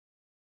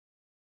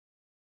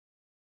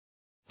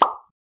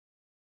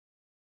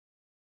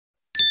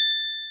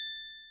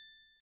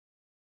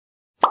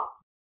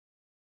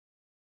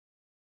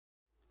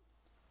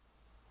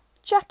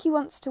Jackie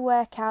wants to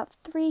work out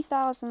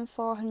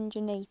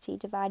 3,480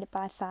 divided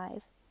by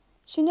 5.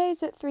 She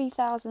knows that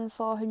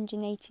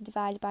 3,480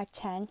 divided by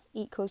 10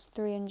 equals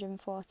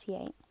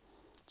 348.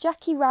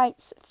 Jackie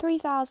writes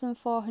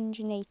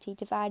 3,480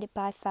 divided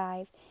by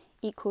 5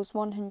 equals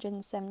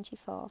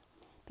 174,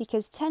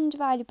 because 10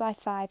 divided by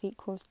 5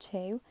 equals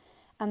 2,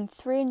 and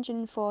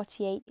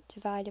 348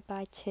 divided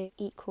by 2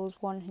 equals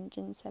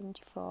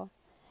 174.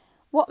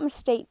 What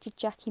mistake did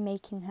Jackie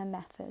make in her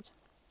method?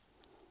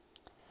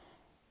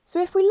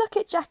 So if we look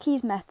at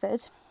Jackie's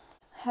method,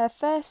 her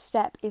first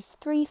step is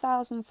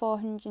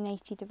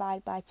 3,480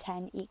 divided by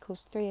 10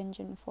 equals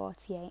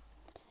 348.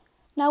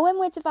 Now when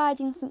we're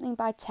dividing something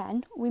by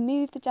 10, we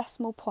move the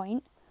decimal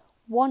point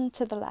 1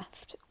 to the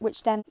left,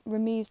 which then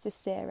removes the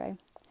 0.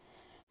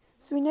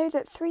 So we know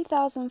that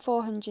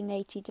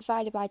 3,480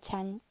 divided by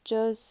 10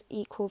 does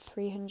equal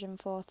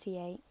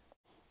 348.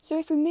 So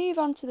if we move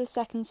on to the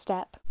second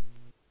step,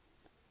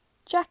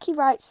 Jackie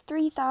writes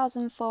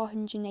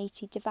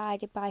 3,480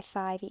 divided by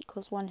 5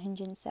 equals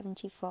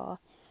 174,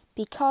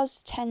 because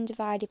 10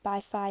 divided by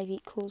 5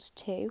 equals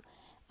 2,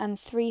 and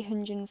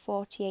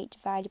 348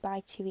 divided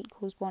by 2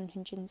 equals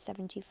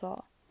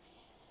 174.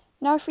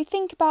 Now if we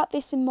think about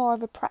this in more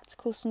of a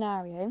practical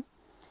scenario,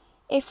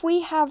 if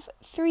we have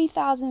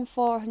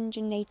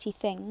 3,480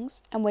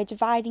 things and we're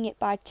dividing it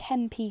by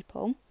 10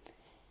 people,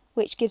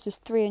 which gives us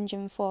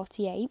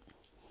 348,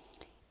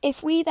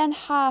 if we then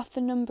halve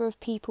the number of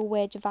people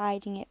we're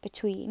dividing it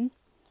between,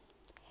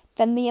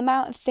 then the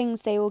amount of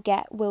things they will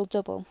get will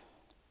double.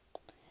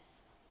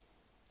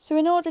 So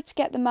in order to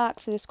get the mark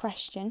for this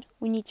question,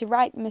 we need to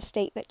write the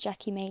mistake that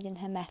Jackie made in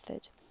her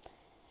method.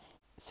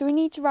 So we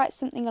need to write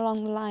something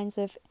along the lines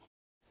of,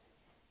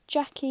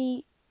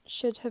 Jackie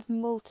should have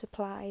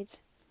multiplied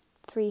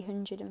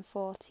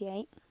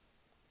 348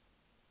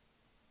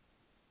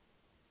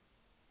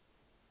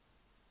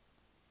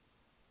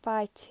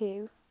 by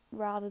 2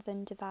 rather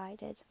than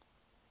divided.